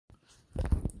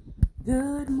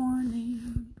Good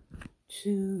morning to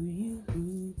you.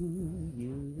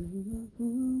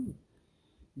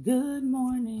 Good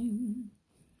morning.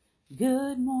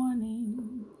 Good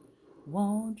morning.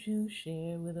 Won't you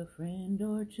share with a friend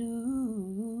or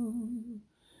two?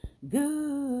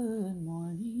 Good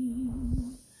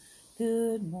morning.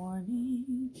 Good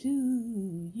morning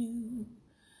to you.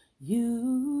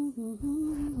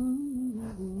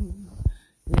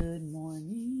 Good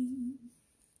morning.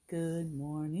 Good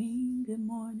morning. Good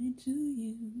morning to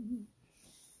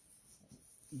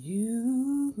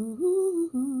you.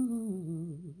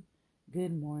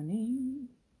 Good morning.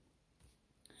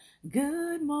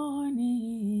 Good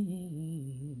morning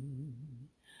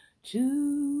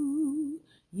to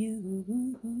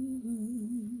you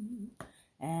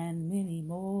and many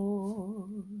more.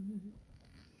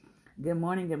 Good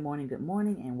morning, good morning, good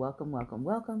morning, and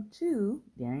welcome to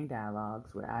Daring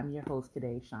Dialogues, where I'm your host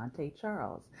today, Shantae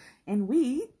Charles. And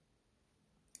we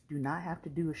do not have to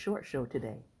do a short show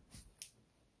today.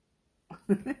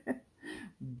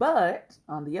 But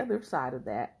on the other side of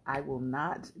that, I will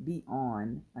not be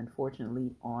on,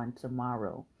 unfortunately, on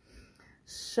tomorrow.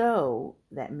 So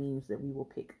that means that we will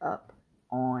pick up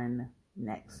on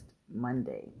next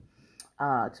Monday.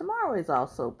 Tomorrow is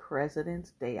also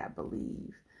President's Day, I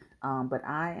believe. But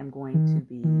I am going to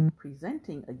be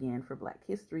presenting again for Black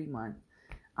History Month.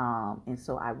 And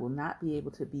so I will not be able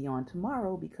to be on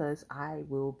tomorrow because I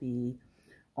will be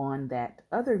on that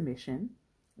other mission,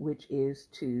 which is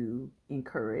to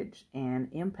encourage and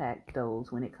impact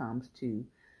those when it comes to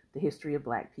the history of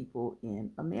Black people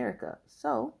in America.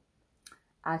 So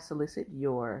I solicit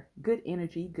your good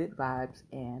energy, good vibes,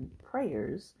 and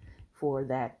prayers for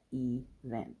that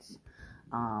event.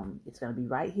 It's going to be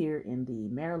right here in the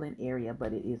Maryland area,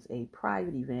 but it is a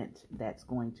private event that's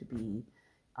going to be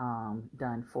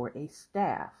done for a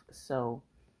staff. So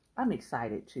I'm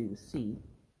excited to see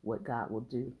what God will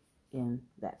do in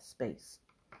that space.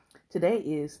 Today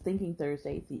is Thinking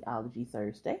Thursday, Theology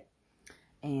Thursday,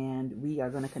 and we are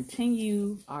going to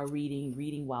continue our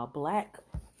reading While Black.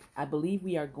 I believe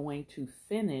we are going to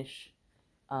finish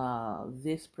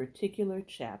this particular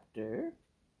chapter.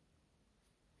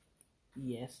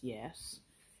 Yes.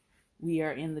 We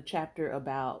are in the chapter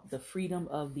about the freedom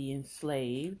of the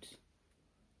enslaved,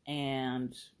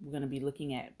 and we're going to be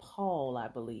looking at Paul, I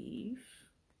believe.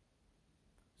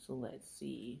 So let's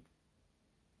see.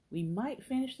 We might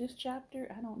finish this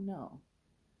chapter. I don't know.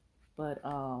 But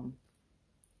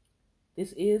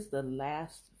this is the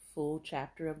last full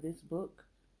chapter of this book.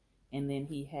 And then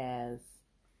he has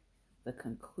the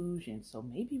conclusion. So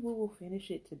maybe we will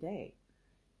finish it today.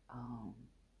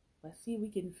 Let's see if we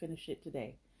can finish it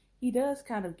today. He does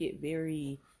kind of get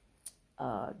very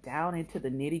down into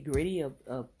the nitty gritty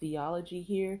of theology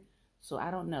here. So I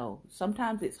don't know.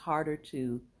 Sometimes it's harder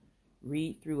to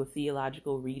read through a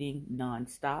theological reading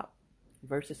nonstop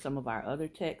versus some of our other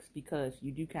texts because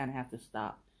you do kind of have to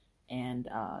stop and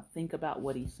think about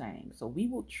what he's saying. So we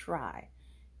will try.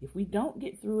 If we don't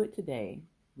get through it today,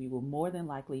 we will more than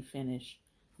likely finish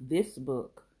this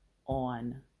book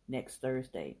on next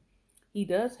Thursday. He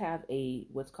does have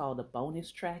what's called a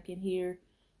bonus track in here,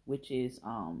 which is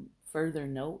further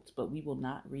notes, but we will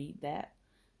not read that.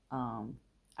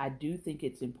 I do think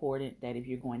it's important that if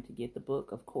you're going to get the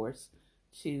book, of course,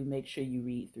 to make sure you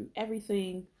read through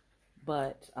everything.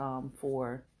 But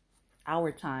for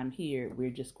our time here,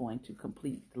 we're just going to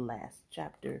complete the last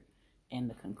chapter and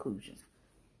the conclusion.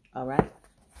 All right?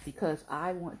 Because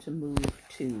I want to move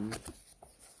to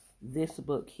this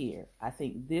book here. I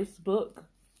think this book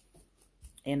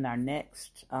in our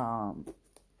next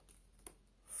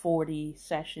 40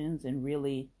 sessions, and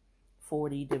really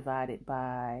 40 divided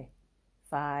by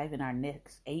 5 in our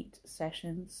next 8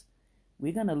 sessions,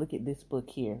 we're going to look at this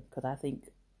book here because I think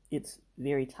it's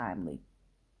very timely.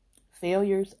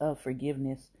 Failures of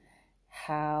Forgiveness,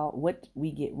 what we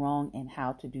get wrong and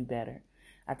how to do better.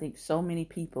 I think so many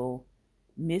people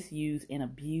misuse and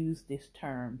abuse this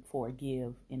term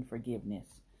forgive and forgiveness.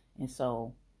 And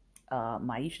so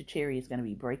Maisha Cherry is going to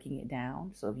be breaking it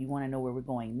down. So if you want to know where we're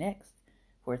going next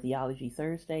for Theology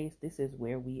Thursdays, this is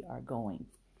where we are going.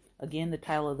 Again, the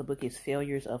title of the book is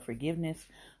Failures of Forgiveness,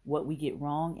 What We Get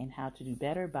Wrong and How to Do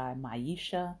Better by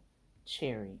Maisha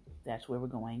Cherry. That's where we're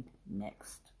going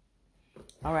next.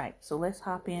 All right, so let's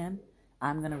hop in.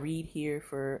 I'm going to read here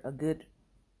for a good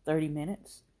 30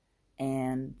 minutes,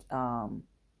 and then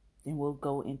we'll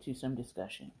go into some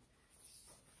discussion.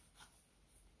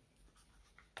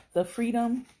 The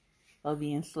freedom of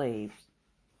the enslaved.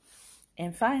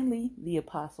 And finally, the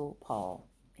Apostle Paul.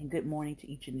 And good morning to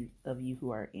each of you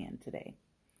who are in today.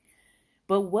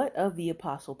 But what of the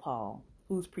Apostle Paul,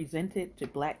 who's presented to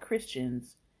Black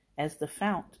Christians as the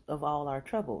fount of all our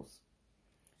troubles.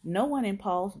 No one in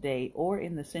Paul's day or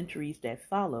in the centuries that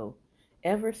follow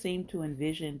ever seemed to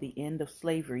envision the end of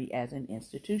slavery as an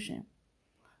institution.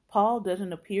 Paul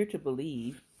doesn't appear to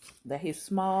believe that his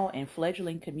small and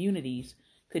fledgling communities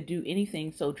could do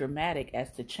anything so dramatic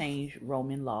as to change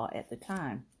Roman law at the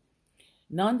time.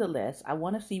 Nonetheless, I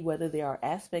want to see whether there are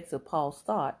aspects of Paul's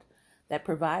thought that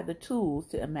provide the tools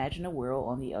to imagine a world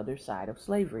on the other side of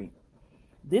slavery.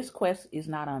 This quest is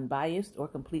not unbiased or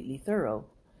completely thorough.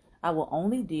 I will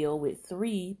only deal with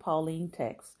 3 Pauline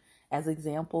texts as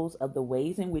examples of the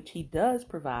ways in which he does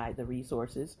provide the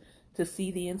resources to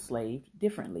see the enslaved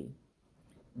differently.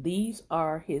 These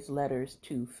are his letters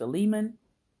to Philemon,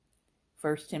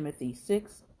 1 Timothy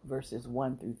 6, verses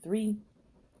 1 through 3,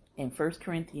 and 1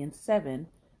 Corinthians 7,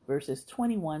 verses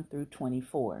 21 through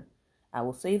 24. I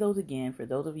will say those again for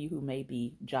those of you who may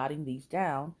be jotting these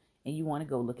down and you want to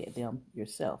go look at them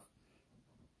yourself.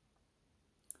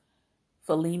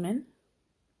 Philemon,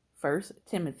 1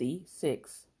 Timothy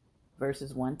 6,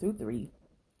 verses 1 through 3,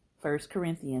 1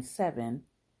 Corinthians 7,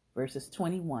 verses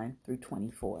 21 through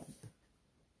 24.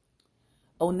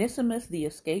 Onesimus the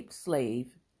escaped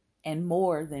slave, and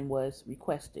more than was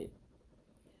requested.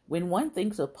 When one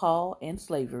thinks of Paul and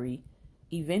slavery,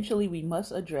 eventually we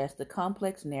must address the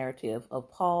complex narrative of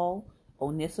Paul,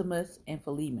 Onesimus, and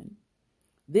Philemon.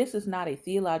 This is not a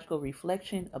theological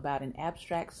reflection about an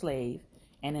abstract slave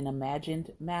and an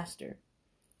imagined master.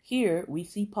 Here we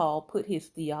see Paul put his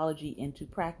theology into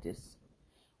practice.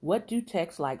 What do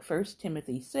texts like 1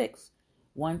 Timothy 6,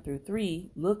 1 through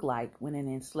 3 look like when an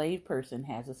enslaved person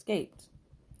has escaped?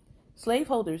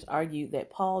 Slaveholders argued that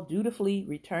Paul dutifully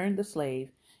returned the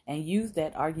slave and used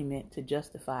that argument to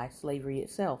justify slavery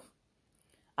itself.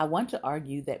 I want to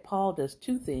argue that Paul does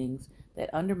 2 things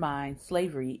that undermine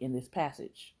slavery in this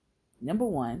passage. Number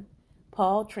 1,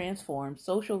 Paul transforms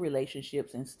social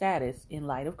relationships and status in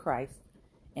light of Christ.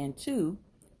 And 2,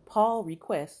 Paul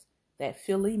requests that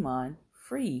Philemon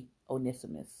free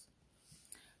Onesimus.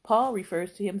 Paul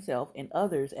refers to himself and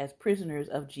others as prisoners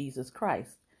of Jesus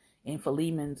Christ in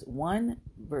Philemon's 1,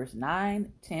 verse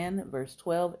 9, 10, verse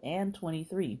 12, and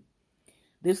 23.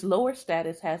 This lower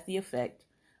status has the effect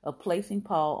of placing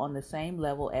Paul on the same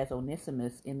level as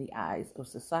Onesimus in the eyes of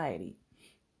society.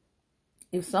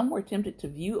 If some were tempted to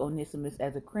view Onesimus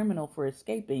as a criminal for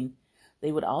escaping,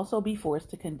 they would also be forced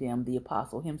to condemn the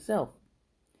apostle himself.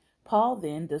 Paul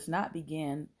then does not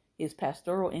begin his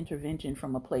pastoral intervention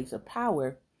from a place of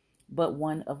power, but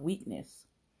one of weakness.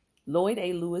 Lloyd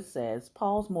A. Lewis says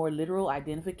Paul's more literal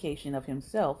identification of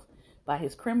himself by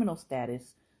his criminal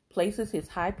status places his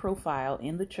high profile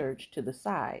in the church to the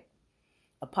side.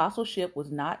 Apostleship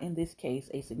was not in this case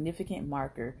a significant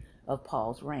marker of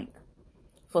Paul's rank.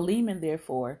 Philemon,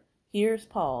 therefore, hears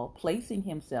Paul placing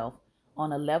himself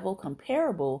on a level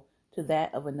comparable to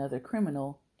that of another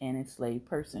criminal and enslaved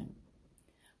person.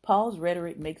 Paul's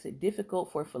rhetoric makes it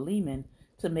difficult for Philemon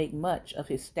to make much of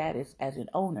his status as an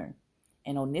owner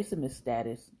and Onesimus'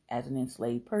 status as an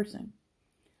enslaved person.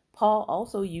 Paul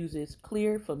also uses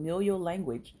clear familial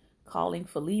language, calling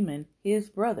Philemon his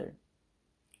brother.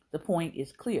 The point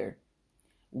is clear.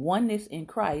 Oneness in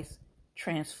Christ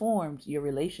transforms your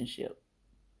relationship.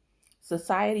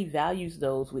 Society values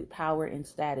those with power and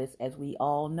status, as we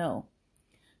all know.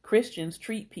 Christians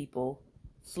treat people,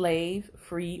 slave,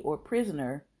 free, or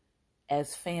prisoner,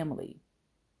 as family.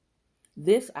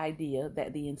 This idea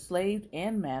that the enslaved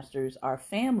and masters are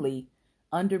family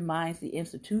undermines the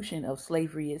institution of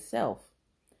slavery itself.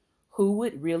 Who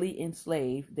would really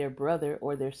enslave their brother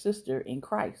or their sister in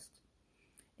Christ?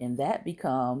 And that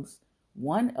becomes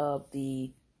one of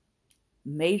the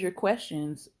major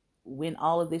questions when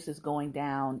all of this is going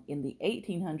down in the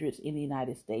 1800s in the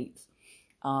United States,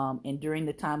 and during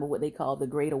the time of what they call the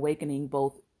Great Awakening,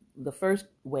 both the first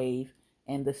wave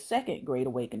and the second Great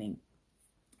Awakening.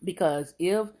 Because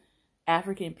if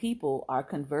African people are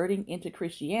converting into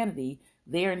Christianity,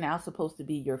 they are now supposed to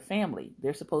be your family.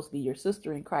 They're supposed to be your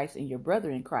sister in Christ and your brother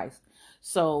in Christ.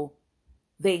 So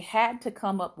they had to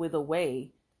come up with a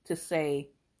way to say,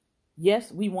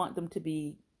 yes, we want them to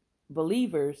be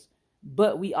believers,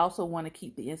 but we also want to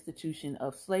keep the institution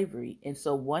of slavery. And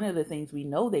so one of the things we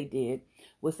know they did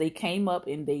was they came up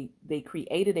and they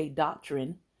created a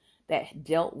doctrine that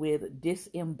dealt with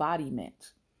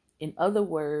disembodiment. In other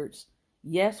words,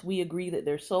 yes, we agree that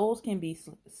their souls can be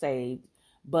saved,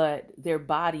 but their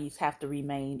bodies have to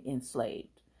remain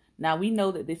enslaved. Now, we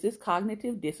know that this is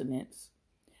cognitive dissonance,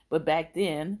 but back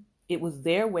then it was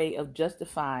their way of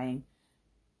justifying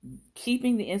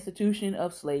keeping the institution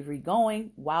of slavery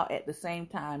going while at the same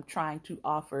time trying to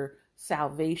offer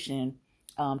salvation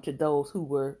to those who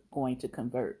were going to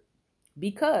convert,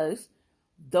 because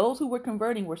those who were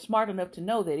converting were smart enough to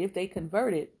know that if they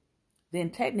converted, then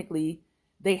technically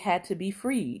they had to be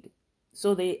freed.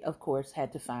 So they, of course,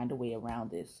 had to find a way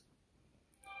around this.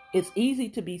 It's easy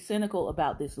to be cynical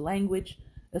about this language,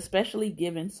 especially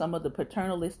given some of the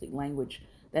paternalistic language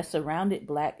that surrounded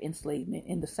black enslavement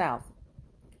in the South.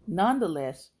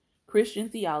 Nonetheless, Christian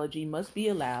theology must be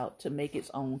allowed to make its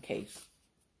own case.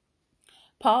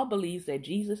 Paul believes that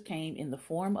Jesus came in the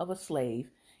form of a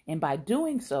slave, and by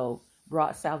doing so,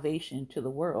 brought salvation to the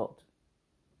world.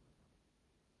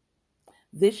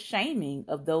 This shaming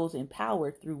of those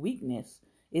empowered through weakness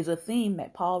is a theme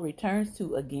that Paul returns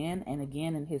to again and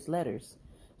again in his letters.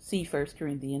 See 1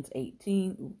 Corinthians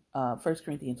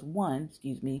 1,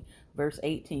 verse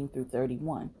 18 through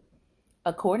 31.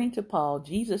 According to Paul,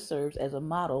 Jesus serves as a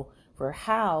model for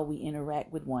how we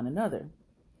interact with one another.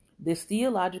 This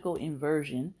theological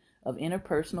inversion of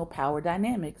interpersonal power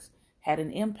dynamics had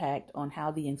an impact on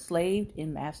how the enslaved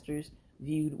and masters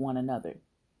viewed one another.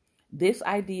 This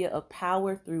idea of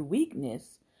power through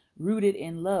weakness, rooted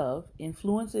in love,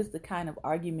 influences the kind of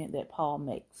argument that Paul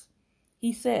makes.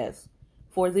 He says,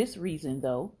 "For this reason,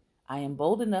 though I am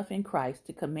bold enough in Christ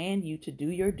to command you to do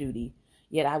your duty,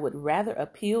 yet I would rather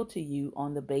appeal to you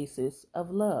on the basis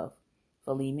of love."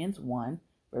 Philippians 1,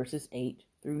 verses 8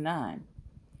 through 9.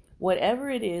 Whatever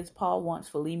it is Paul wants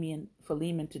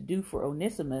Philemon to do for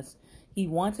Onesimus, he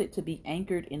wants it to be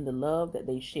anchored in the love that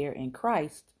they share in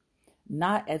Christ,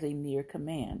 not as a mere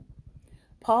command.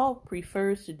 Paul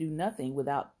prefers to do nothing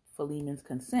without Philemon's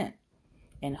consent,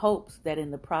 and hopes that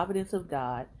in the providence of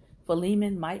God,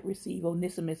 Philemon might receive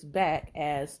Onesimus back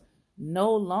as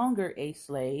no longer a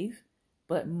slave,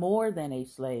 but more than a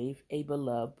slave, a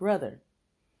beloved brother.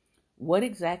 What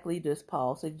exactly does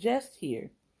Paul suggest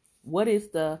here? What is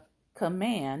the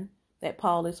command that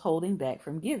Paul is holding back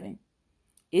from giving?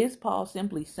 Is Paul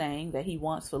simply saying that he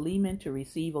wants Philemon to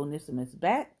receive Onesimus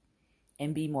back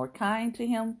and be more kind to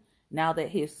him now that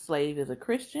his slave is a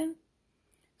Christian?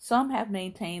 Some have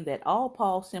maintained that all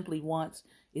Paul simply wants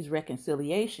is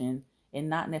reconciliation and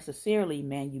not necessarily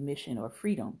manumission or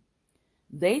freedom.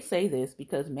 They say this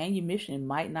because manumission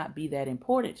might not be that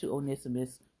important to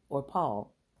Onesimus or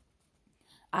Paul.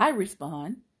 I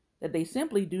respond that they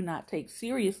simply do not take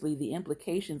seriously the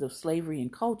implications of slavery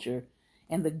and culture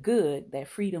and the good that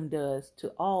freedom does to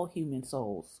all human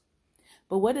souls.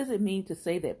 But what does it mean to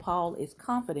say that Paul is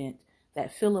confident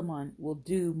that Philemon will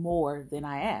do more than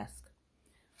I ask?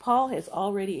 Paul has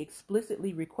already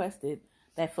explicitly requested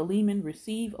that Philemon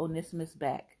receive Onesimus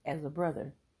back as a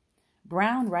brother.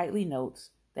 Brown rightly notes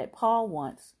that Paul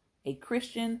wants a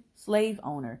Christian slave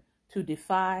owner to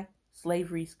defy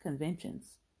slavery's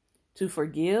conventions, to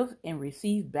forgive and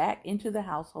receive back into the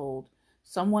household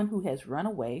someone who has run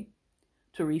away,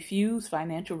 to refuse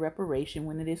financial reparation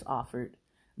when it is offered,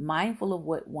 mindful of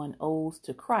what one owes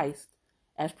to Christ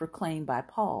as proclaimed by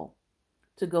Paul,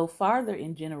 to go farther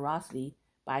in generosity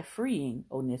by freeing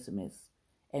Onesimus,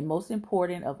 and most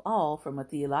important of all from a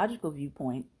theological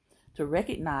viewpoint, to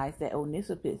recognize that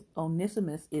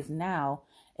Onesimus is now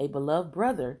a beloved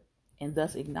brother and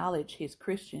thus acknowledge his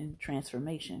Christian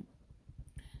transformation.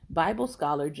 Bible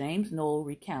scholar James Knoll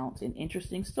recounts an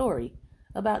interesting story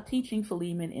about teaching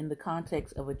Philemon in the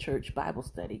context of a church Bible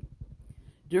study.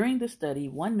 During the study,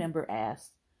 one member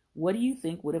asked, "What do you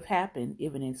think would have happened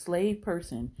if an enslaved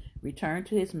person returned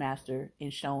to his master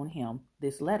and shown him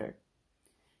this letter?"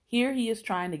 Here he is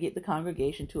trying to get the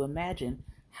congregation to imagine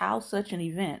how such an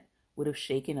event would have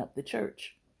shaken up the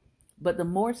church. But the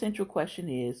more central question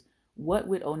is, what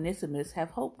would Onesimus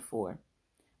have hoped for?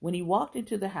 When he walked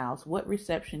into the house, what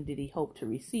reception did he hope to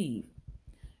receive?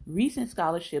 Recent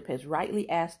scholarship has rightly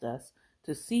asked us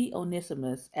to see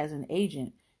Onesimus as an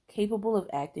agent capable of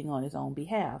acting on his own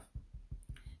behalf.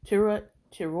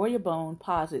 Teroyabone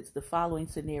posits the following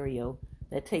scenario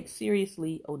that takes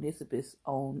seriously Onesimus'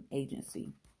 own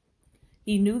agency.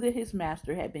 He knew that his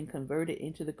master had been converted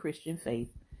into the Christian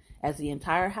faith, as the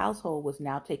entire household was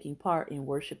now taking part in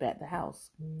worship at the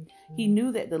house. He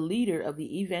knew that the leader of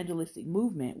the evangelistic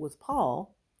movement was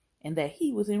Paul, and that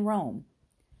he was in Rome.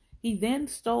 He then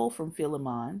stole from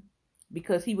Philemon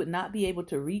because he would not be able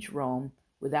to reach Rome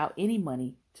without any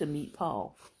money to meet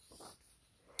Paul.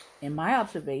 In my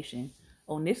observation,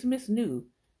 Onesimus knew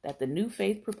that the new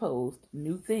faith proposed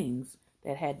new things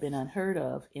that had been unheard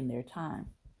of in their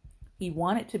time. He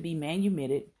wanted to be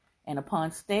manumitted, and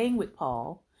upon staying with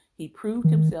Paul, he proved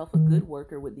himself a good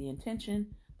worker with the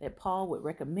intention that Paul would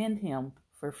recommend him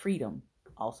for freedom,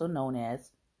 also known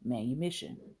as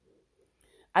manumission.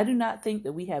 I do not think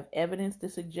that we have evidence to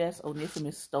suggest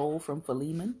Onesimus stole from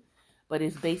Philemon, but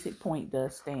his basic point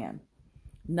does stand.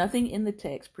 Nothing in the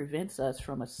text prevents us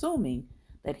from assuming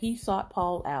that he sought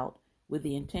Paul out with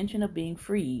the intention of being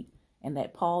freed, and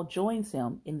that Paul joins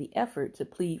him in the effort to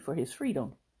plead for his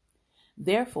freedom.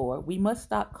 Therefore, we must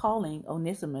stop calling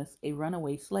Onesimus a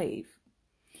runaway slave.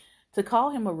 To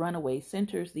call him a runaway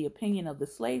centers the opinion of the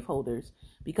slaveholders,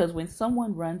 because when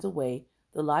someone runs away,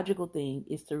 the logical thing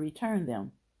is to return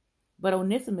them. But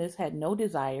Onesimus had no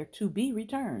desire to be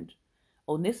returned.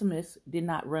 Onesimus did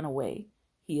not run away.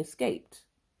 He escaped.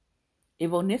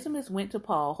 If Onesimus went to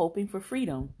Paul hoping for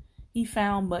freedom, he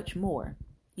found much more.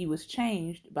 He was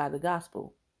changed by the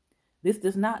gospel. This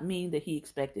does not mean that he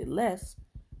expected less.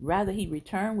 Rather, he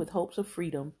returned with hopes of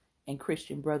freedom and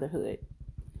Christian brotherhood.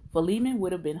 Philemon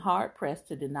would have been hard-pressed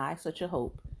to deny such a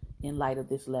hope in light of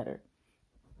this letter.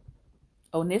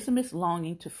 Onesimus'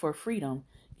 longing for freedom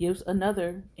gives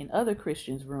other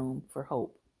Christians room for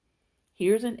hope.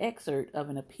 Here's an excerpt of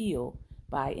an appeal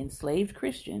by enslaved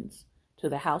Christians to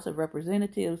the House of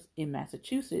Representatives in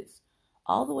Massachusetts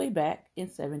all the way back in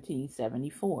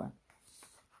 1774.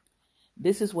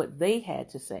 This is what they had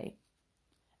to say.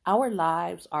 Our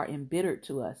lives are embittered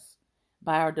to us.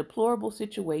 By our deplorable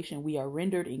situation, we are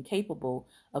rendered incapable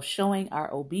of showing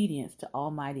our obedience to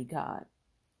Almighty God.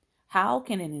 How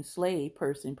can an enslaved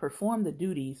person perform the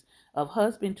duties of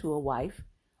husband to a wife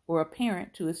or a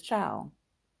parent to his child?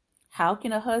 How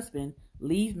can a husband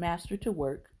leave master to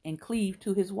work and cleave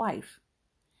to his wife?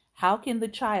 How can the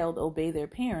child obey their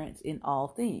parents in all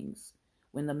things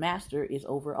when the master is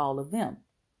over all of them?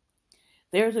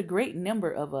 There's a great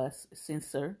number of us,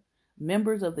 sincere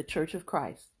members of the Church of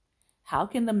Christ. How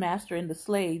can the master and the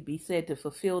slave be said to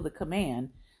fulfill the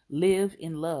command, live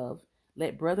in love,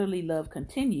 let brotherly love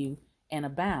continue and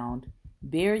abound,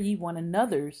 bear ye one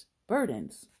another's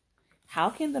burdens? How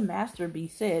can the master be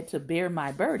said to bear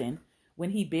my burden when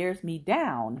he bears me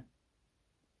down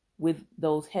with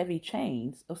those heavy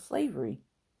chains of slavery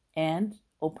and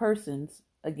persons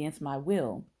against my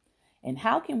will? And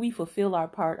how can we fulfill our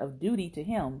part of duty to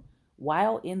him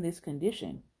while in this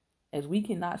condition, as we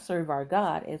cannot serve our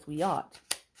God as we ought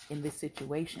in this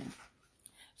situation?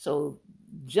 So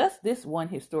just this one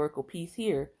historical piece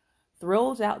here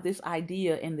throws out this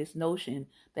idea and this notion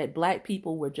that Black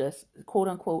people were just, quote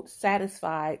unquote,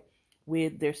 satisfied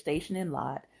with their station in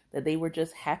lot, that they were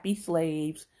just happy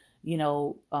slaves,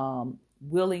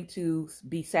 willing to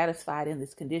be satisfied in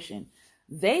this condition.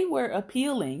 They were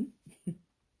appealing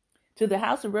to the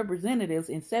House of Representatives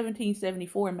in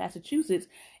 1774 in Massachusetts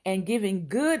and giving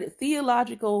good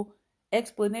theological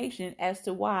explanation as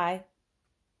to why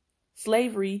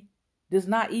slavery does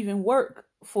not even work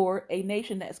for a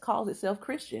nation that calls itself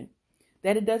Christian,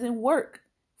 that it doesn't work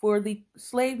for the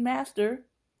slave master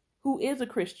who is a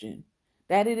Christian,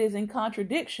 that it is in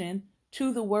contradiction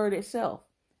to the word itself,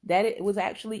 that it was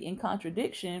actually in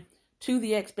contradiction to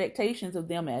the expectations of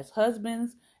them as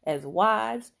husbands, as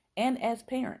wives, and as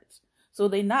parents. So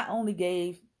they not only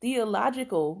gave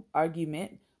theological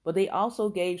argument, but they also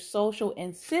gave social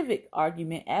and civic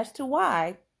argument as to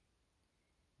why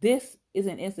this is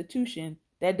an institution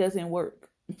that doesn't work.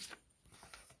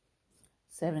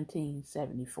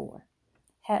 1774.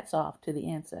 Hats off to the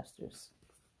ancestors.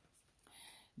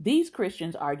 These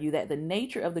Christians argue that the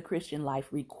nature of the Christian life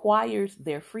requires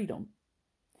their freedom.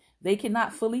 They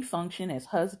cannot fully function as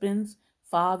husbands,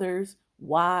 fathers,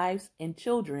 wives, and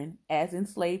children as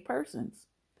enslaved persons.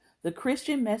 The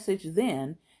Christian message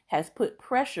then has put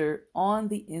pressure on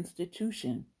the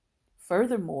institution.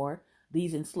 Furthermore,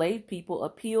 these enslaved people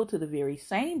appeal to the very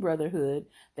same brotherhood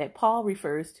that Paul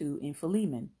refers to in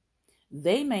Philemon.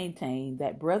 They maintain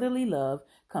that brotherly love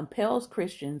compels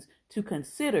Christians to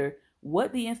consider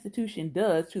what the institution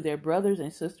does to their brothers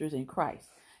and sisters in Christ.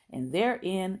 And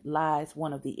therein lies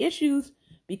one of the issues,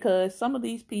 because some of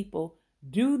these people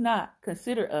do not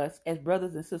consider us as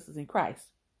brothers and sisters in Christ.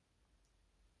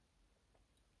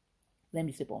 Let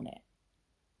me sip on that.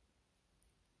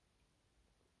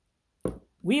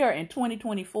 We are in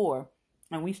 2024,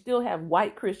 and we still have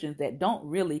white Christians that don't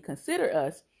really consider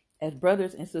us as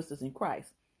brothers and sisters in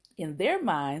Christ. In their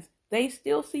minds, they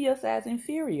still see us as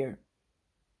inferior.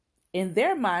 In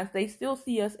their minds, they still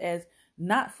see us as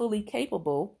not fully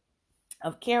capable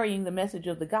of carrying the message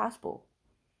of the gospel.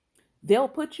 They'll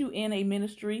put you in a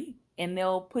ministry and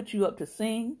they'll put you up to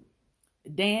sing,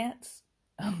 dance,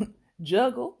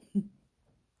 juggle,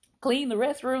 clean the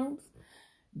restrooms.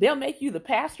 They'll make you the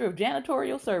pastor of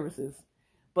janitorial services.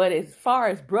 But as far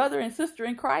as brother and sister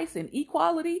in Christ and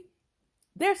equality,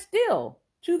 they're still,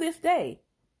 to this day,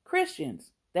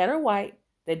 Christians that are white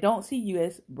that don't see you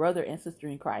as brother and sister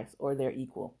in Christ or their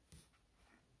equal.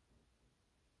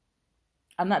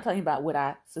 I'm not talking about what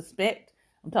I suspect.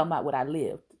 I'm talking about what I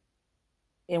lived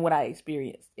and what I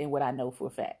experienced and what I know for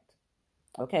a fact.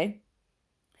 Okay?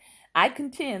 I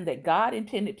contend that God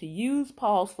intended to use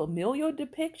Paul's familiar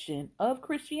depiction of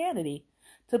Christianity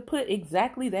to put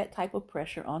exactly that type of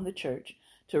pressure on the church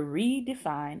to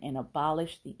redefine and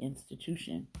abolish the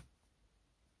institution.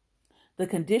 The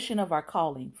condition of our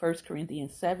calling, 1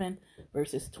 Corinthians 7,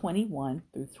 verses 21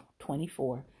 through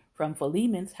 24, from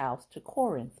Philemon's house to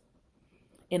Corinth.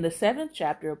 In the 7th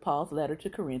chapter of Paul's letter to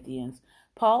Corinthians,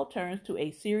 Paul turns to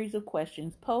a series of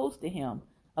questions posed to him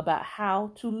about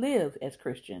how to live as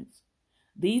Christians.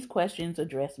 These questions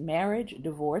address marriage,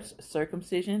 divorce,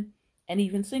 circumcision, and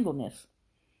even singleness.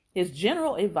 His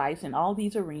general advice in all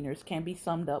these arenas can be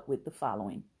summed up with the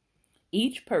following.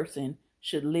 Each person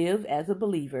should live as a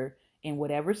believer in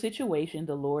whatever situation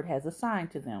the Lord has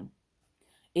assigned to them.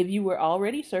 If you were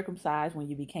already circumcised when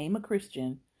you became a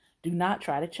Christian, do not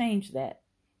try to change that.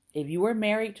 If you are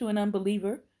married to an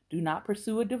unbeliever, do not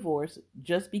pursue a divorce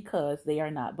just because they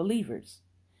are not believers.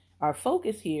 Our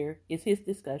focus here is his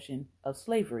discussion of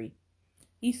slavery.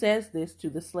 He says this to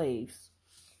the slaves.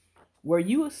 Were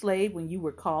you a slave when you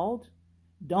were called?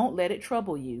 Don't let it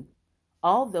trouble you.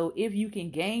 Although if you can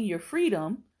gain your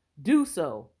freedom, do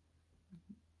so.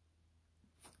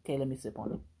 Okay, let me sip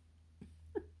on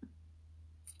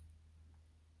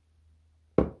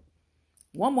it.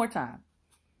 One more time.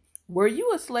 Were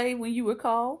you a slave when you were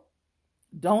called?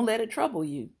 Don't let it trouble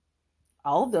you.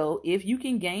 Although if you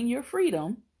can gain your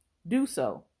freedom, do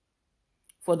so.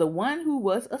 For the one who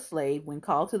was a slave when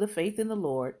called to the faith in the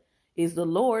Lord is the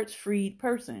Lord's freed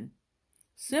person.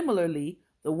 Similarly,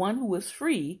 the one who was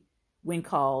free when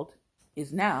called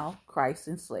is now Christ's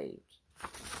enslaved.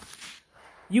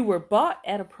 You were bought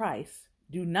at a price.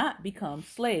 Do not become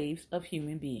slaves of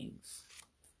human beings.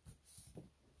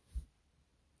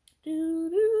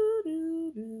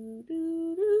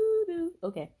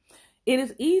 Okay. It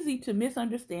is easy to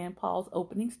misunderstand Paul's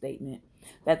opening statement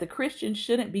that the Christian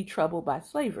shouldn't be troubled by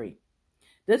slavery.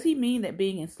 Does he mean that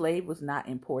being enslaved was not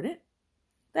important?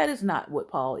 That is not what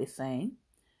Paul is saying.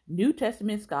 New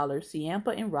Testament scholars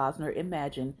Ciampa and Rosner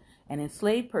imagine an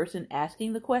enslaved person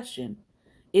asking the question,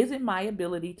 isn't my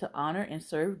ability to honor and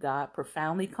serve God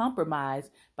profoundly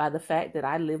compromised by the fact that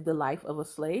I live the life of a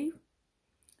slave?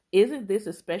 Isn't this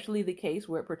especially the case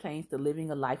where it pertains to living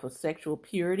a life of sexual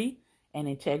purity and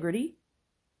integrity?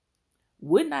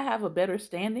 Wouldn't I have a better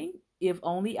standing if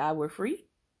only I were free?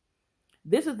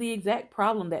 This is the exact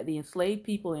problem that the enslaved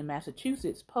people in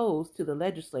Massachusetts posed to the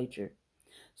legislature.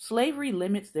 Slavery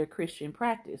limits their Christian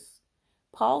practice.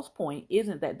 Paul's point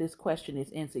isn't that this question is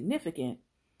insignificant.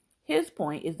 His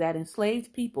point is that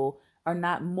enslaved people are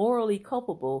not morally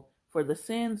culpable for the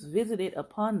sins visited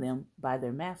upon them by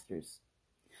their masters.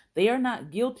 They are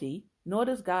not guilty, nor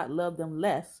does God love them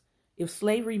less if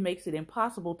slavery makes it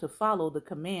impossible to follow the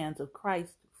commands of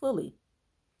Christ fully.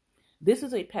 This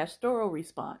is a pastoral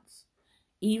response.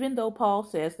 Even though Paul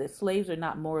says that slaves are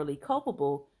not morally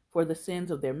culpable for the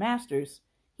sins of their masters,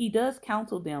 he does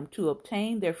counsel them to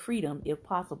obtain their freedom if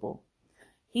possible.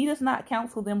 He does not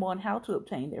counsel them on how to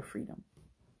obtain their freedom.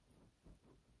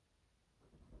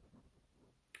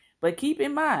 But keep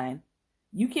in mind,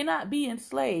 you cannot be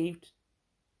enslaved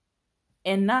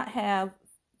and not have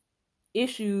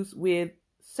issues with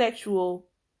sexual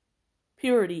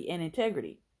purity and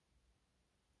integrity.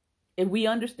 If we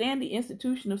understand the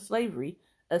institution of slavery,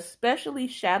 especially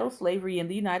chattel slavery in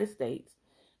the United States,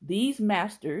 these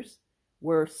masters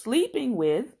were sleeping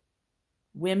with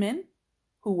women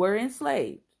who were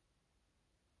enslaved.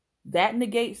 That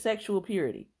negates sexual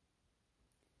purity.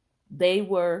 They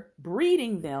were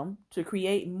breeding them to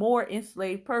create more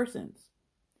enslaved persons.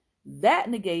 That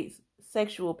negates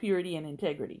sexual purity and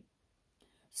integrity.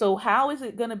 So how is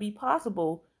it going to be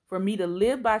possible for me to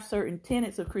live by certain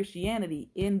tenets of Christianity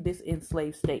in this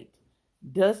enslaved state?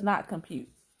 Does not compute.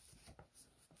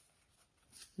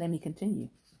 Let me continue.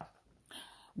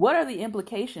 What are the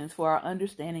implications for our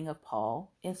understanding of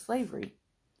Paul and slavery?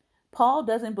 Paul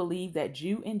doesn't believe that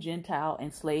Jew and Gentile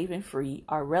and slave and free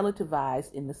are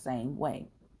relativized in the same way.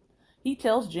 He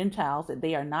tells Gentiles that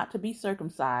they are not to be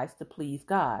circumcised to please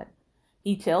God.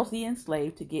 He tells the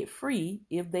enslaved to get free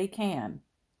if they can.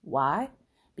 Why?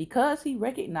 Because he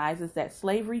recognizes that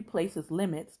slavery places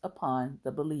limits upon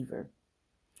the believer.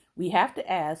 We have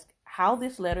to ask how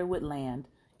this letter would land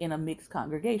in a mixed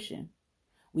congregation.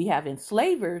 We have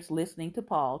enslavers listening to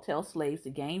Paul tell slaves to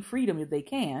gain freedom if they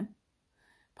can.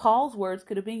 Paul's words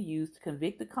could have been used to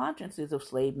convict the consciences of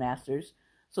slave masters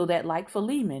so that, like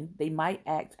Philemon, they might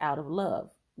act out of love,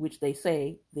 which they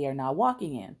say they are now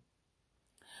walking in.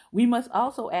 We must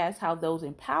also ask how those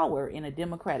in power in a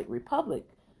democratic republic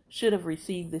should have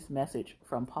received this message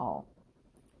from Paul.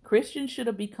 Christians should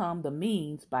have become the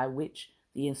means by which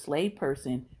the enslaved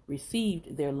person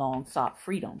received their long sought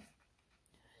freedom.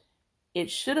 It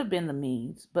should have been the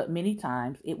means, but many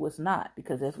times it was not,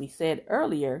 because as we said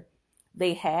earlier,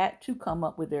 they had to come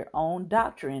up with their own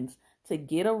doctrines to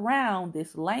get around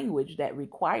this language that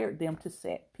required them to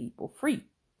set people free.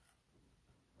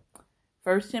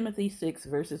 1 Timothy 6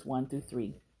 verses 1 through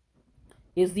 3.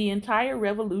 Is the entire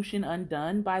revolution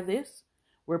undone by this,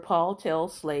 where Paul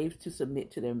tells slaves to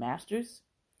submit to their masters?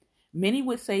 Many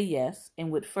would say yes,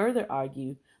 and would further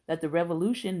argue that the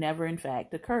revolution never in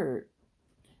fact occurred.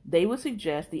 They would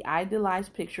suggest the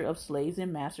idealized picture of slaves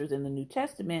and masters in the New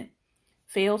Testament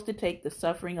fails to take the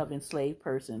suffering of enslaved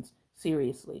persons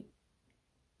seriously.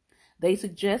 They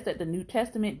suggest that the New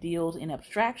Testament deals in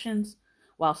abstractions,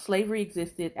 while slavery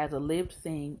existed as a lived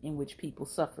thing in which people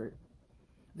suffered.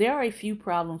 There are a few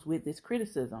problems with this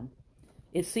criticism.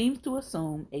 It seems to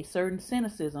assume a certain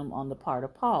cynicism on the part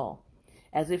of Paul,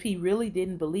 as if he really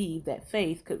didn't believe that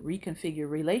faith could reconfigure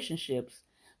relationships,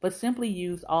 but simply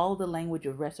used all the language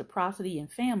of reciprocity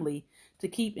and family to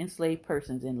keep enslaved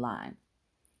persons in line.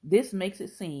 This makes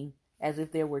it seem as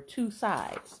if there were two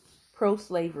sides,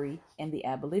 pro-slavery and the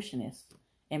abolitionists,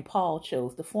 and Paul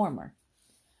chose the former.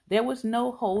 There was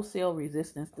no wholesale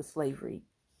resistance to slavery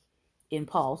in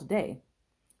Paul's day.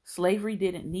 Slavery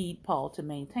didn't need Paul to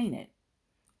maintain it.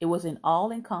 It was an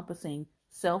all-encompassing,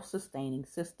 self-sustaining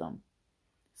system.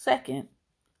 Second,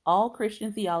 all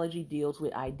Christian theology deals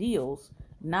with ideals,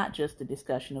 not just the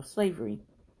discussion of slavery.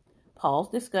 Paul's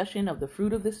discussion of the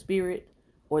fruit of the Spirit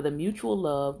or the mutual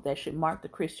love that should mark the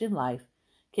Christian life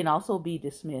can also be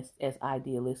dismissed as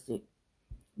idealistic.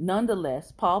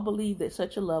 Nonetheless, Paul believed that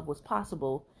such a love was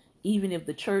possible even if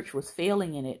the church was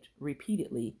failing in it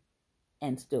repeatedly,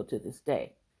 and still to this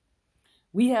day.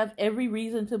 We have every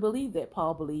reason to believe that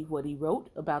Paul believed what he wrote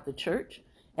about the church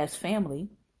as family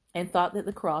and thought that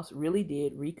the cross really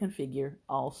did reconfigure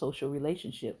all social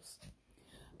relationships.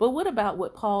 But what about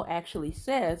what Paul actually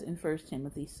says in 1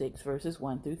 Timothy 6 verses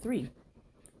 1 through 3?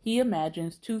 He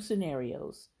imagines two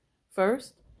scenarios.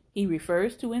 First, he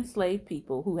refers to enslaved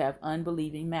people who have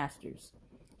unbelieving masters.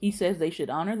 He says they should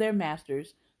honor their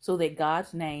masters so that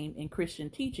God's name and Christian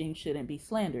teaching shouldn't be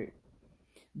slandered.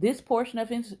 This portion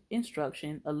of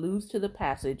instruction alludes to the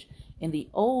passage in the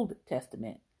Old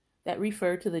Testament that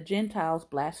referred to the Gentiles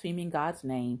blaspheming God's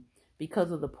name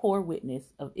because of the poor witness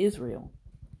of Israel.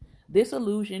 This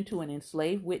allusion to an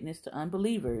enslaved witness to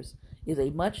unbelievers is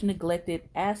a much neglected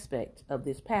aspect of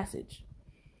this passage.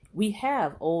 We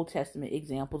have Old Testament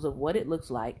examples of what it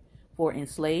looks like for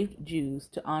enslaved Jews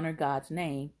to honor God's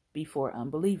name before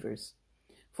unbelievers.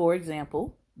 For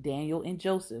example, Daniel and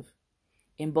Joseph.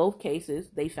 In both cases,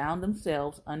 they found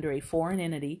themselves under a foreign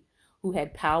entity who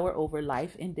had power over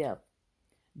life and death.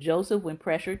 Joseph, when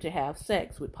pressured to have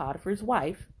sex with Potiphar's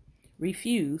wife,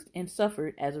 refused and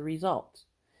suffered as a result.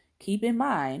 Keep in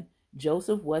mind,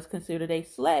 Joseph was considered a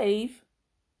slave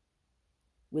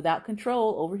without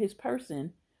control over his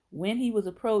person when he was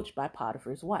approached by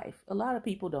Potiphar's wife. A lot of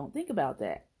people don't think about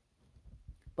that.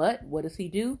 But what does he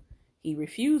do? He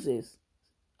refuses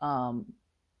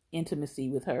intimacy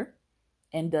with her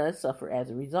and does suffer as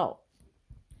a result.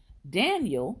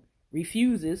 Daniel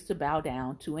refuses to bow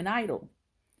down to an idol.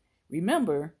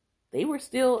 Remember, they were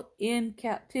still in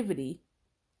captivity,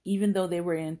 even though they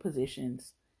were in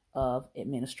positions of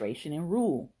administration and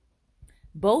rule.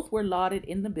 Both were lauded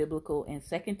in the biblical and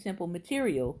Second Temple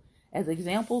material as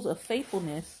examples of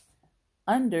faithfulness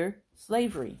under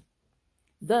slavery.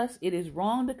 Thus, it is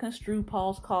wrong to construe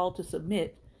Paul's call to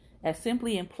submit as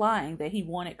simply implying that he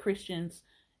wanted Christians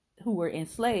who were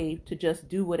enslaved to just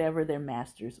do whatever their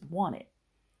masters wanted.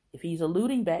 If he's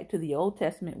alluding back to the Old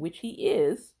Testament, which he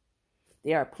is,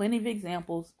 there are plenty of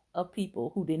examples of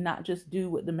people who did not just do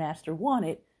what the master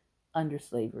wanted under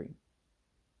slavery.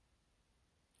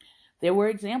 There were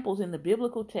examples in the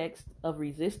biblical text of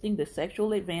resisting the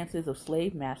sexual advances of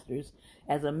slave masters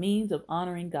as a means of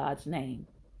honoring God's name.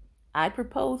 I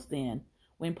propose then,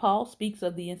 when Paul speaks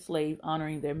of the enslaved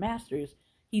honoring their masters,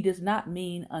 he does not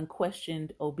mean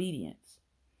unquestioned obedience.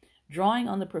 Drawing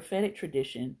on the prophetic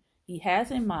tradition, he has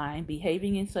in mind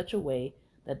behaving in such a way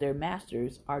that their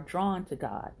masters are drawn to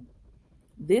God.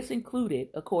 This included,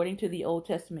 according to the Old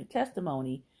Testament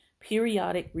testimony,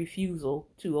 periodic refusal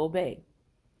to obey.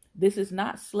 This is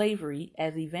not slavery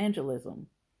as evangelism.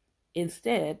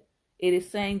 Instead, it is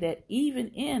saying that even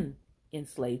in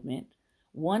enslavement,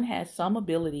 one has some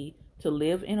ability to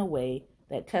live in a way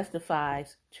that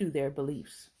testifies to their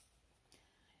beliefs.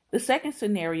 The second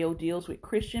scenario deals with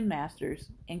Christian masters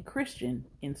and Christian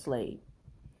enslaved.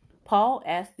 Paul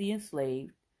asked the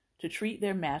enslaved to treat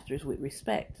their masters with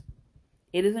respect.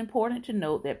 It is important to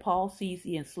note that Paul sees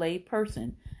the enslaved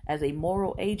person as a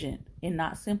moral agent and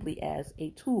not simply as a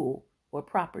tool or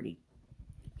property.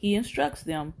 He instructs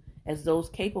them as those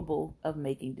capable of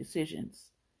making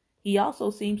decisions. He also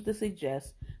seems to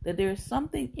suggest that there is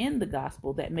something in the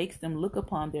gospel that makes them look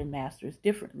upon their masters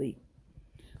differently.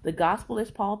 The gospel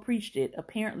as Paul preached it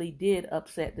apparently did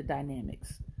upset the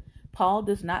dynamics. Paul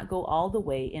does not go all the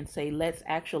way and say, let's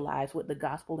actualize what the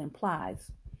gospel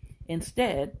implies.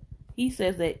 Instead, he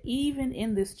says that even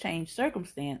in this changed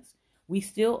circumstance, we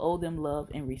still owe them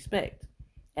love and respect,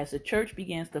 as the church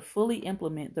begins to fully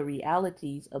implement the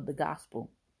realities of the gospel.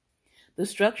 The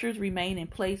structures remain in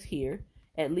place here,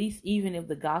 at least even if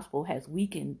the gospel has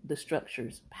weakened the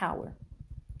structure's power.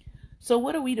 So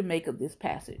what are we to make of this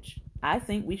passage? I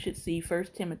think we should see 1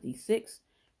 Timothy 6,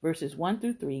 verses 1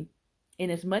 through 3, in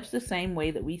as much the same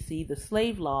way that we see the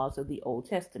slave laws of the Old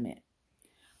Testament.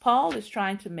 Paul is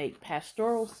trying to make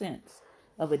pastoral sense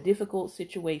of a difficult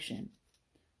situation.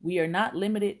 We are not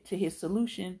limited to his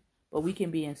solution, but we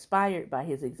can be inspired by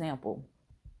his example.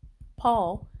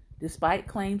 Paul, despite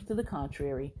claims to the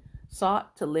contrary,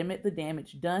 sought to limit the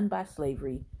damage done by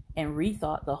slavery and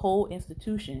rethought the whole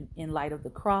institution in light of the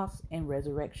cross and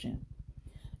resurrection.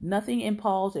 Nothing in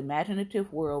Paul's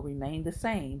imaginative world remained the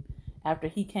same after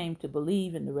he came to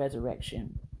believe in the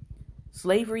resurrection.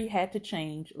 Slavery had to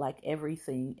change like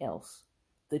everything else.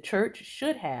 The church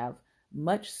should have,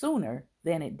 much sooner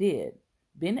than it did,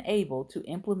 been able to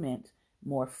implement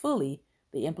more fully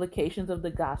the implications of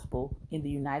the gospel in the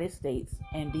United States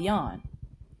and beyond.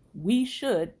 We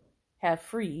should have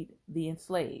freed the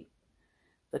enslaved.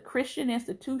 The Christian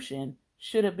institution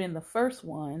should have been the first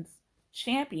ones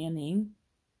championing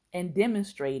and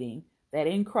demonstrating that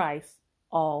in Christ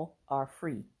all are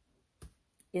free.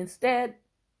 Instead,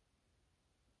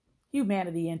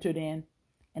 humanity entered in,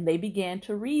 and they began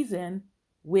to reason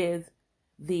with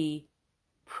the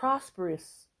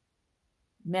prosperous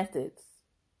methods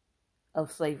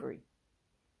of slavery.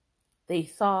 They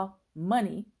saw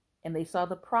money, and they saw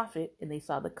the profit, and they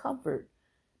saw the comfort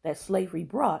that slavery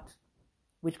brought,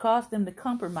 which caused them to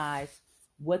compromise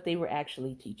what they were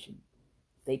actually teaching.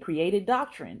 They created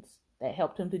doctrines that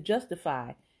helped them to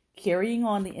justify carrying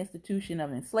on the institution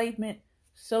of enslavement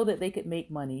so that they could make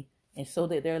money and so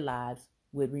that their lives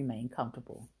would remain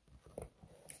comfortable.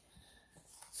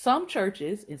 Some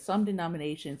churches and some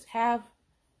denominations have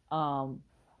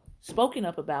spoken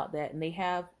up about that, and they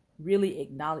have really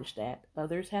acknowledged that.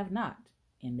 Others have not,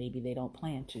 and maybe they don't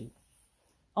plan to.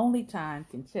 Only time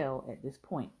can tell at this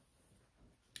point.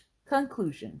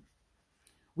 Conclusion.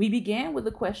 We began with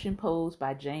a question posed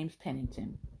by James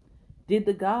Pennington. Did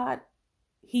the God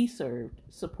he served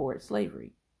support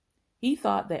slavery? He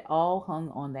thought that all hung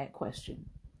on that question.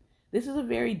 This is a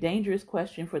very dangerous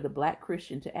question for the Black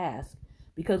Christian to ask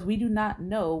because we do not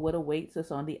know what awaits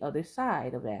us on the other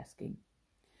side of asking.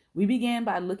 We began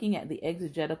by looking at the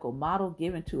exegetical model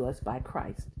given to us by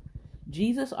Christ.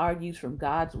 Jesus argues from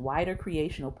God's wider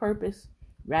creational purpose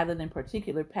rather than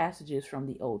particular passages from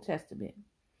the Old Testament.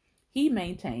 He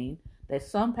maintained that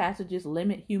some passages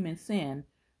limit human sin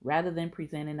rather than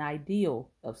present an ideal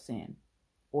of sin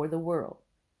or the world.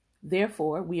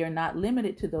 Therefore, we are not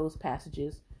limited to those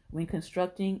passages when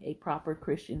constructing a proper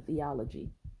Christian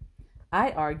theology.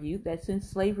 I argue that since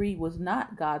slavery was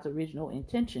not God's original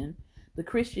intention, the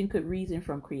Christian could reason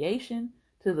from creation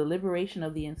to the liberation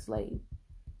of the enslaved.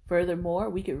 Furthermore,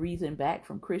 we could reason back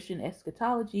from Christian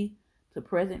eschatology to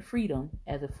present freedom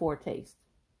as a foretaste.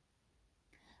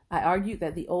 I argued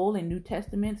that the Old and New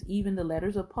Testaments, even the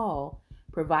letters of Paul,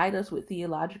 provide us with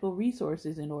theological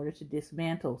resources in order to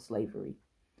dismantle slavery.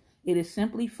 It is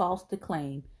simply false to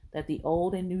claim that the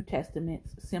Old and New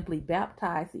Testaments simply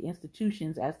baptize the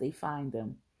institutions as they find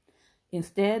them.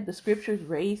 Instead, the scriptures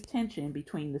raise tension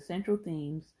between the central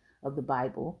themes of the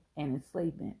Bible and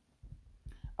enslavement.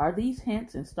 Are these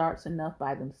hints and starts enough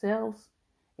by themselves?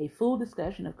 A full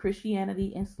discussion of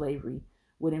Christianity and slavery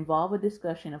would involve a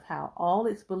discussion of how all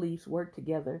its beliefs work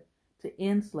together to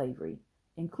end slavery,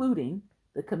 including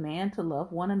the command to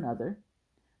love one another,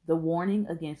 the warning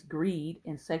against greed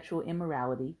and sexual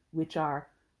immorality, which are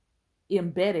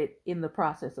embedded in the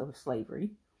process of slavery,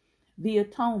 the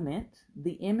atonement,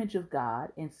 the image of God,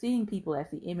 and seeing people as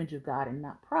the image of God and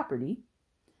not property,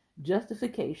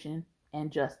 justification, and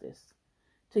justice.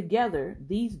 Together,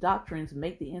 these doctrines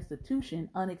make the institution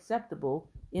unacceptable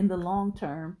in the long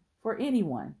term for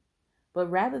anyone.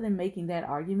 But rather than making that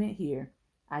argument here,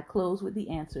 I close with the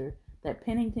answer that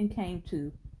Pennington came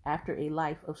to after a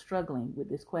life of struggling with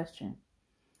this question.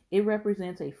 It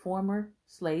represents a former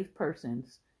slave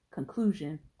person's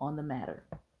conclusion on the matter.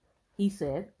 He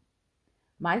said,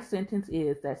 "My sentence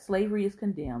is that slavery is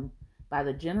condemned by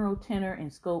the general tenor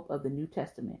and scope of the New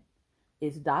Testament,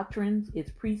 its doctrines,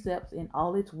 its precepts, and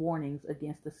all its warnings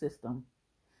against the system.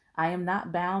 I am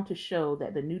not bound to show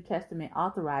that the New Testament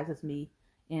authorizes me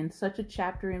in such a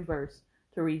chapter and verse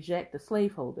to reject the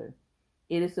slaveholder.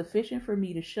 It is sufficient for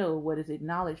me to show what is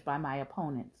acknowledged by my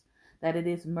opponents, that it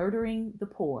is murdering the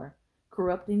poor,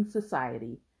 corrupting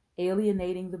society,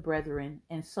 alienating the brethren,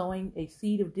 and sowing a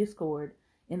seed of discord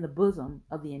in the bosom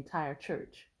of the entire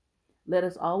church. Let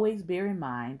us always bear in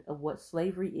mind of what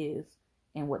slavery is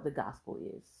and what the gospel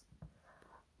is."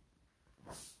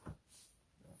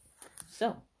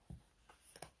 So,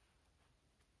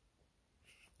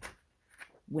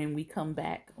 when we come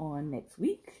back on next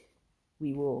week,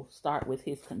 we will start with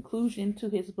his conclusion to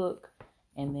his book,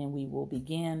 and then we will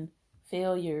begin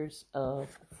Failures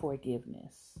of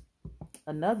Forgiveness.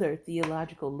 Another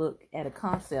theological look at a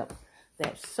concept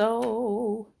that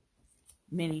so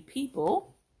many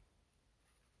people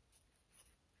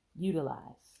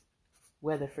utilize,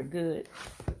 whether for good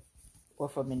or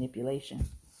for manipulation.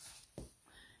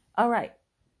 All right,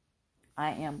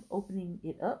 I am opening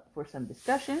it up for some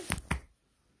discussion.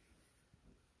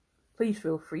 Please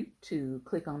feel free to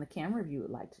click on the camera if you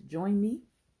would like to join me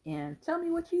and tell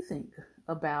me what you think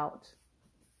about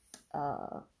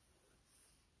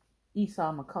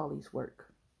Esau McCaulley's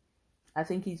work. I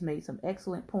think he's made some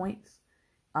excellent points.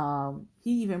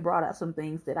 He even brought out some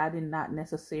things that I did not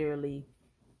necessarily,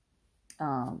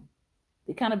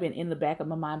 they kind of been in the back of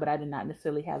my mind, but I did not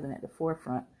necessarily have them at the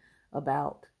forefront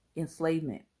about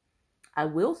enslavement. I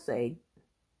will say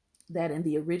that in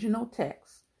the original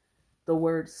text, the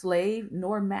word slave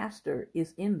nor master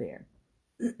is in there.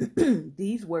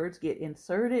 These words get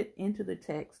inserted into the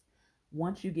text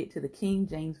once you get to the King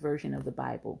James Version of the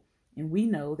Bible. And we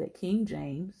know that King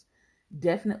James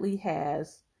definitely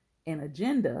has an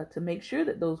agenda to make sure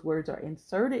that those words are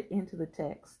inserted into the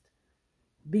text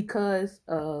because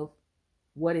of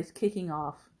what is kicking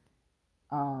off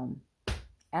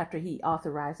after he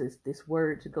authorizes this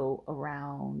word to go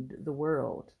around the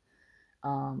world.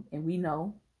 And we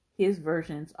know his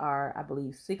versions are, I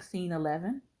believe,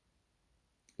 1611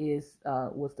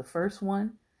 was the first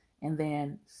one, and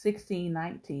then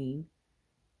 1619,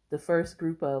 the first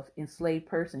group of enslaved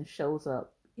persons shows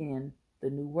up in the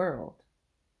New World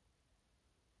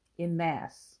in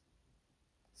mass.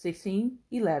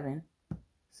 1611,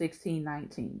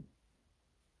 1619.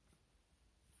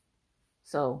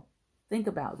 So think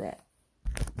about that.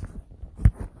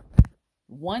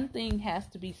 One thing has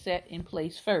to be set in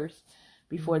place first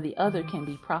before the other can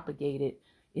be propagated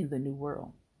in the New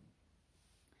World.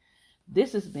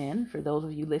 This has been, for those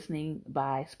of you listening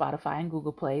by Spotify and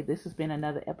Google Play, this has been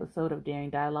another episode of Daring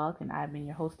Dialogue, and I've been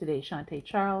your host today, Shantae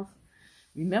Charles.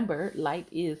 Remember, light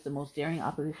is the most daring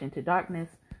opposition to darkness,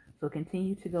 so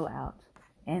continue to go out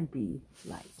and be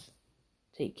light.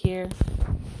 Take care,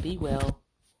 be well,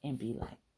 and be light.